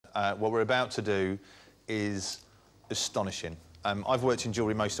What we're about to do is astonishing. I've worked in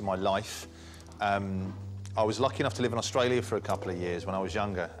jewellery most of my life. I was lucky enough to live in Australia for a couple of years when I was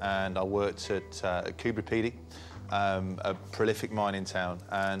younger, and I worked at Coober Pedy, a prolific mining town,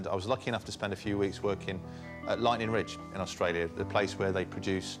 and I was lucky enough to spend a few weeks working at Lightning Ridge in Australia, the place where they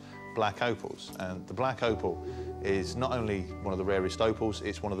produce black opals. And the black opal is not only one of the rarest opals,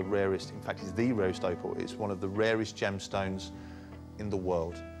 it's one of the rarest, in fact it's the rarest opal, it's one of the rarest gemstones in the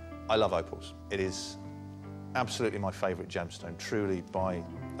world. I love opals. It is absolutely my favourite gemstone, truly by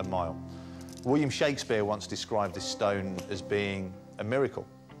a mile. William Shakespeare once described this stone as being a miracle,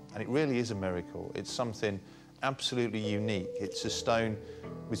 and it really is a miracle. It's something absolutely unique. It's a stone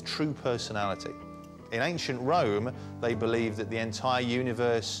with true personality. In ancient Rome, they believed that the entire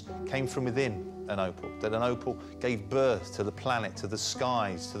universe came from within an opal, that an opal gave birth to the planet, to the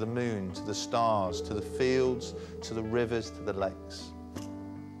skies, to the moon, to the stars, to the fields, to the rivers, to the lakes.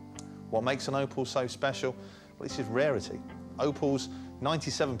 What makes an opal so special? Well, it's its rarity. Opals,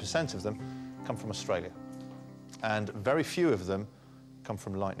 97% of them come from Australia, and very few of them come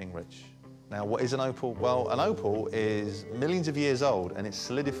from Lightning Ridge. Now, what is an opal? Well, an opal is millions of years old, and it's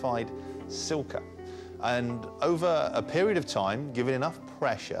solidified silica. And over a period of time, given enough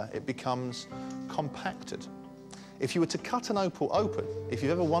pressure, it becomes compacted. If you were to cut an opal open, if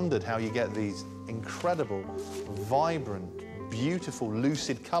you've ever wondered how you get these incredible, vibrant, beautiful,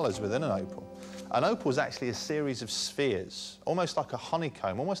 lucid colours within an opal is actually a series of spheres, almost like a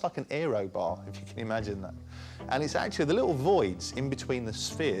honeycomb, almost like an aero bar, if you can imagine that. And it's actually the little voids in between the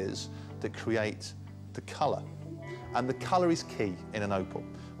spheres that create the colour. And the colour is key in an opal.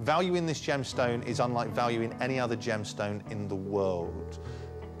 Value in this gemstone is unlike value in any other gemstone in the world.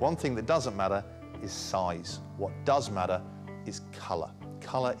 One thing that doesn't matter is size. What does matter is colour.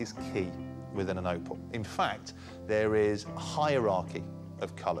 Colour is key within an opal. In fact, there is a hierarchy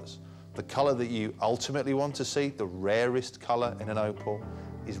of colours. The colour that you ultimately want to see, the rarest colour in an opal,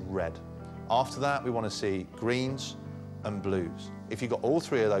 is red. After that, we want to see greens and blues. If you've got all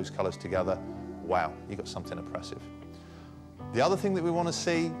three of those colours together, wow, you've got something impressive. The other thing that we want to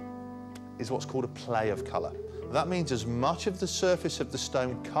see is what's called a play of colour. That means as much of the surface of the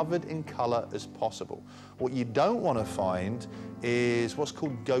stone covered in colour as possible. What you don't want to find is what's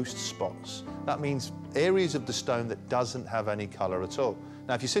called ghost spots. That means areas of the stone that doesn't have any colour at all.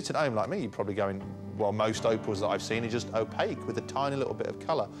 Now, if you sit at home like me, you're probably going, well, most opals that I've seen are just opaque with a tiny little bit of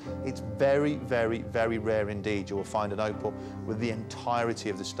colour. It's very, very, very rare indeed you will find an opal with the entirety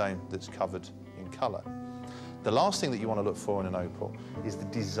of the stone that's covered in colour. The last thing that you want to look for in an opal is the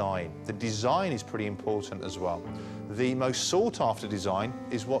design. The design is pretty important as well. The most sought-after design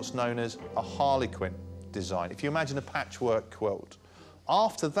is what's known as a harlequin design. If you imagine a patchwork quilt.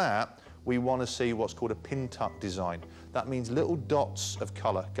 After that, we want to see what's called a pin-tuck design. That means little dots of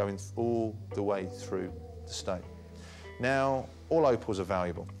colour going all the way through the stone. Now, all opals are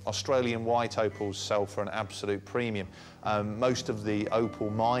valuable. Australian white opals sell for an absolute premium. Most of the opal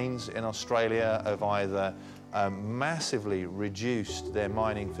mines in Australia have either massively reduced their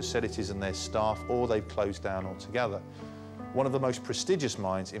mining facilities and their staff, or they've closed down altogether. One of the most prestigious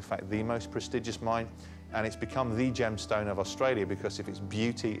mines, in fact the most prestigious mine, and it's become the gemstone of Australia because of its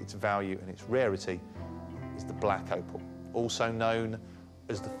beauty, its value and its rarity, is the black opal, also known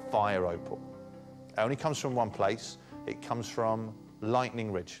as the fire opal. It only comes from one place. It comes from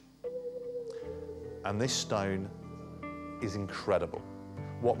Lightning Ridge. And this stone is incredible.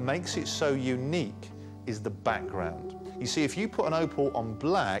 What makes it so unique is the background. You see, if you put an opal on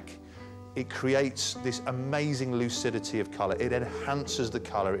black, it creates this amazing lucidity of colour. It enhances the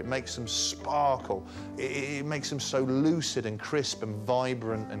colour, it makes them sparkle, it makes them so lucid and crisp and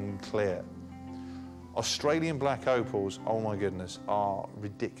vibrant and clear. Australian black opals, oh my goodness, are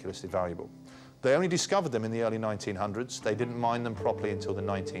ridiculously valuable. They only discovered them in the early 1900s. They didn't mine them properly until the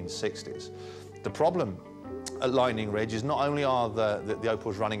 1960s. The problem at Lightning Ridge is not only are the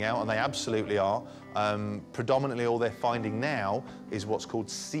opals running out, and they absolutely are, predominantly all they're finding now is what's called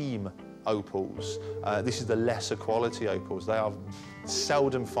seam opals. This is the lesser quality opals. They are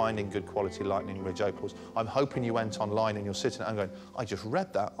seldom finding good quality Lightning Ridge opals. I'm hoping you went online and you're sitting at home going, I just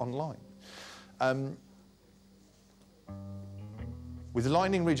read that online. With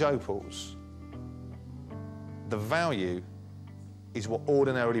Lightning Ridge opals, the value is what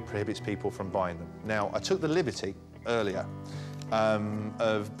ordinarily prohibits people from buying them. Now, I took the liberty earlier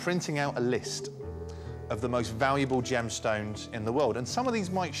of printing out a list of the most valuable gemstones in the world, and some of these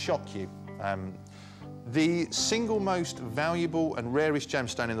might shock you. The single most valuable and rarest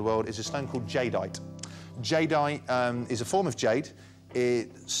gemstone in the world is a stone called jadeite. Jadeite is a form of jade.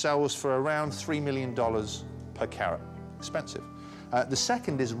 It sells for around $3 million per carat. Expensive. The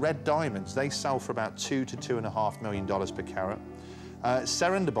second is red diamonds. They sell for about $2 to $2.5 million per carat.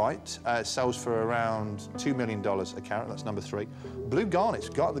 Serendipite sells for around $2 million a carat, that's number 3. Blue garnets,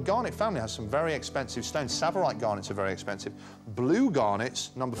 the garnet family has some very expensive stones. Savarite garnets are very expensive. Blue garnets,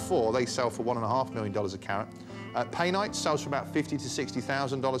 number 4, they sell for $1.5 million a carat. Painite sells for about $50,000 to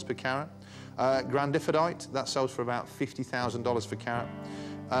 $60,000 per carat. Grandifidite, that sells for about $50,000 per carat.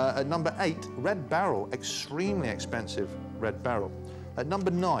 At number 8, red beryl, extremely expensive red beryl. At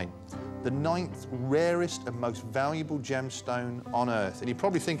number 9, the 9th rarest and most valuable gemstone on Earth. And you're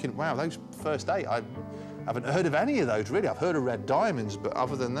probably thinking, wow, those first 8, I haven't heard of any of those, really. I've heard of red diamonds, but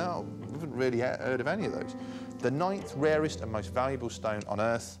other than that, I haven't really heard of any of those. The 9th rarest and most valuable stone on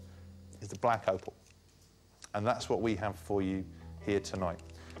Earth is the black opal. And that's what we have for you here tonight.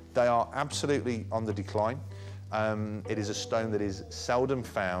 They are absolutely on the decline. It is a stone that is seldom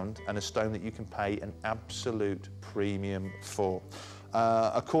found and a stone that you can pay an absolute premium for.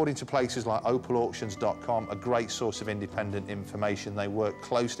 According to places like opalauctions.com, a great source of independent information, they work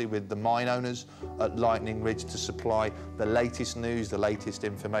closely with the mine owners at Lightning Ridge to supply the latest news, the latest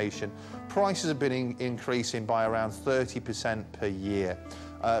information. Prices have been increasing by around 30% per year.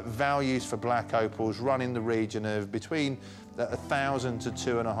 Values for black opals run in the region of between $1,000 to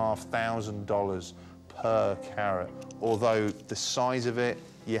 $2,500 per carat. Although the size of it,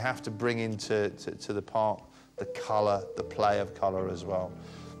 you have to bring into the part the colour, the play of colour as well.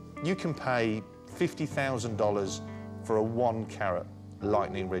 You can pay $50,000 for a 1 carat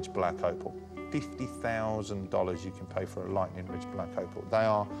Lightning Ridge black opal. $50,000 you can pay for a Lightning Ridge black opal. They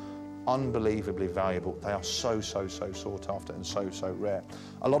are unbelievably valuable. They are so sought after and so rare.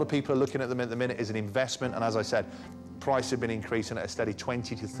 A lot of people are looking at them at the minute as an investment, and as I said, prices have been increasing at a steady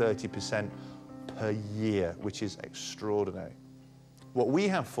 20 to 30% per year, which is extraordinary. What we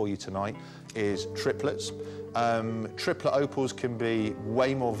have for you tonight is triplets. Triplet opals can be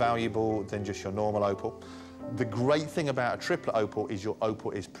way more valuable than just your normal opal. The great thing about a triplet opal is your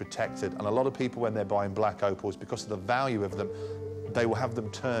opal is protected, and a lot of people, when they're buying black opals, because of the value of them, they will have them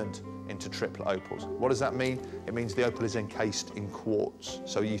turned into triplet opals. What does that mean? It means the opal is encased in quartz.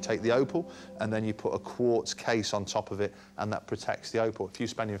 So you take the opal and then you put a quartz case on top of it, and that protects the opal. If you're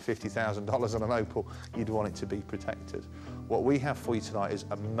spending $50,000 on an opal, you'd want it to be protected. What we have for you tonight is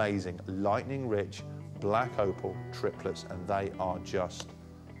amazing Lightning Ridge black opal triplets, and they are just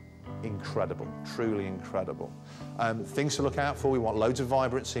incredible, truly incredible. Things to look out for: we want loads of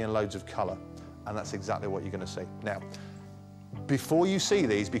vibrancy and loads of colour, and that's exactly what you're going to see. Now, before you see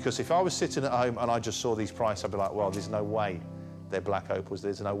these, because if I was sitting at home and I just saw these prices, I'd be like, well, there's no way they're black opals,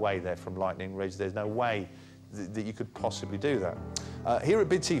 there's no way they're from Lightning Ridge, there's no way that you could possibly do that. Here at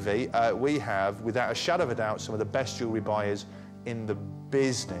Bid TV, we have, without a shadow of a doubt, some of the best jewellery buyers in the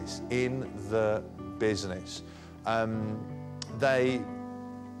business, They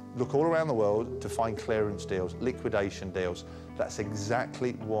look all around the world to find clearance deals, liquidation deals. That's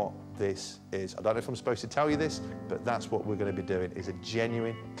exactly what this is. I don't know if I'm supposed to tell you this, but that's what we're going to be doing, is a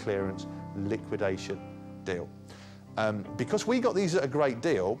genuine clearance liquidation deal. Because we got these at a great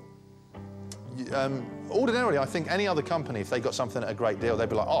deal, ordinarily, I think any other company, if they got something at a great deal, they'd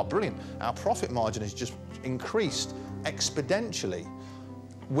be like, oh, brilliant, our profit margin has just increased exponentially.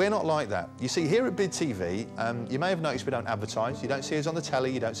 We're not like that. You see, here at Bid TV, you may have noticed we don't advertise. You don't see us on the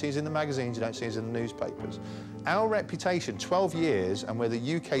telly, you don't see us in the magazines, you don't see us in the newspapers. Our reputation, 12 years, and we're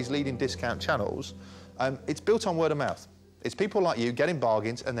the UK's leading discount channels, it's built on word of mouth. It's people like you getting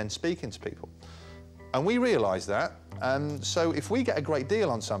bargains and then speaking to people. And we realise that, so if we get a great deal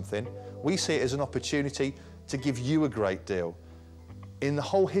on something, we see it as an opportunity to give you a great deal. In the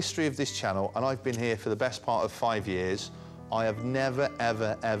whole history of this channel, and I've been here for the best part of 5 years, I have never,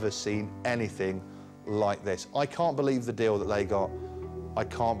 ever seen anything like this. I can't believe the deal that they got. I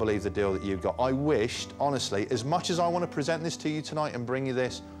can't believe the deal that you got. I wished, honestly, as much as I want to present this to you tonight and bring you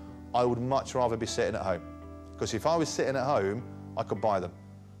this, I would much rather be sitting at home. Because if I was sitting at home, I could buy them.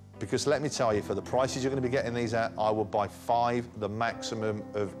 Because let me tell you, for the prices you're going to be getting these at, I will buy 5, the maximum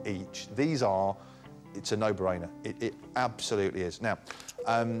of each. These are, it's a no-brainer. It absolutely is. Now,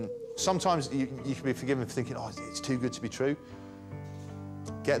 sometimes you can be forgiven for thinking, oh, it's too good to be true.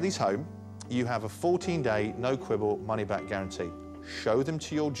 Get these home. You have a 14-day, no quibble, money-back guarantee. Show them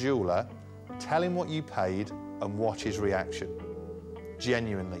to your jeweller, tell him what you paid, and watch his reaction.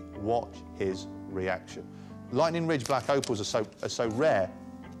 Genuinely, watch his reaction. Lightning Ridge black opals are so rare,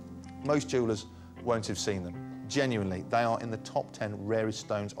 most jewellers won't have seen them. Genuinely, they are in the top 10 rarest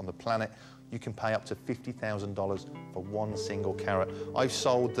stones on the planet. You can pay up to $50,000 for 1 single carat. I've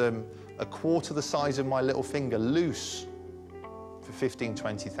sold them a quarter the size of my little finger loose for $15,000,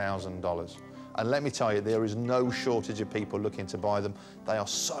 $20,000. And let me tell you, there is no shortage of people looking to buy them. They are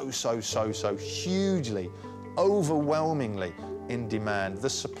so hugely, overwhelmingly in demand. The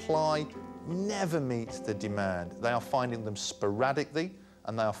supply never meets the demand. They are finding them sporadically,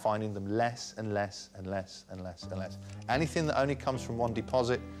 and they are finding them less and less and less and less and less. Anything that only comes from one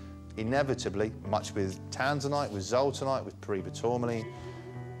deposit, inevitably, much with Tanzanite, with Zoltanite, with peribetormaline,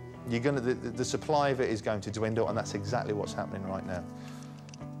 the supply of it is going to dwindle, and that's exactly what's happening right now.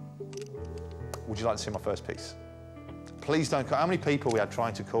 Would you like to see my first piece? Please don't call. How many people we had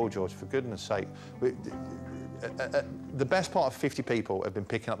trying to call, George, for goodness sake? The best part of 50 people have been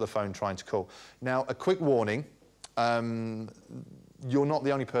picking up the phone trying to call. Now, a quick warning, you're not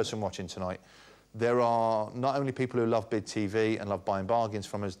the only person watching tonight. There are not only people who love Bid TV and love buying bargains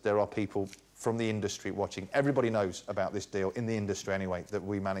from us, there are people from the industry watching. Everybody knows about this deal, in the industry anyway, that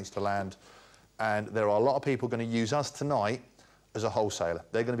we managed to land. And there are a lot of people going to use us tonight as a wholesaler.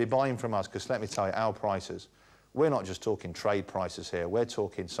 They're going to be buying from us, because let me tell you, our prices, we're not just talking trade prices here, we're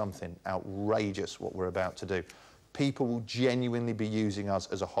talking something outrageous what we're about to do. People will genuinely be using us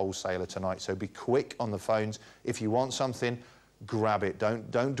as a wholesaler tonight, so be quick on the phones. If you want something, grab it.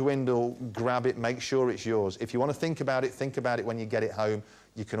 Don't dwindle, grab it, make sure it's yours. If you want to think about it when you get it home.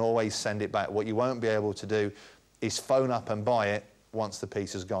 You can always send it back. What you won't be able to do is phone up and buy it once the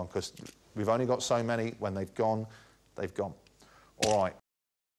piece is gone, because we've only got so many. When they've gone, they've gone. All right,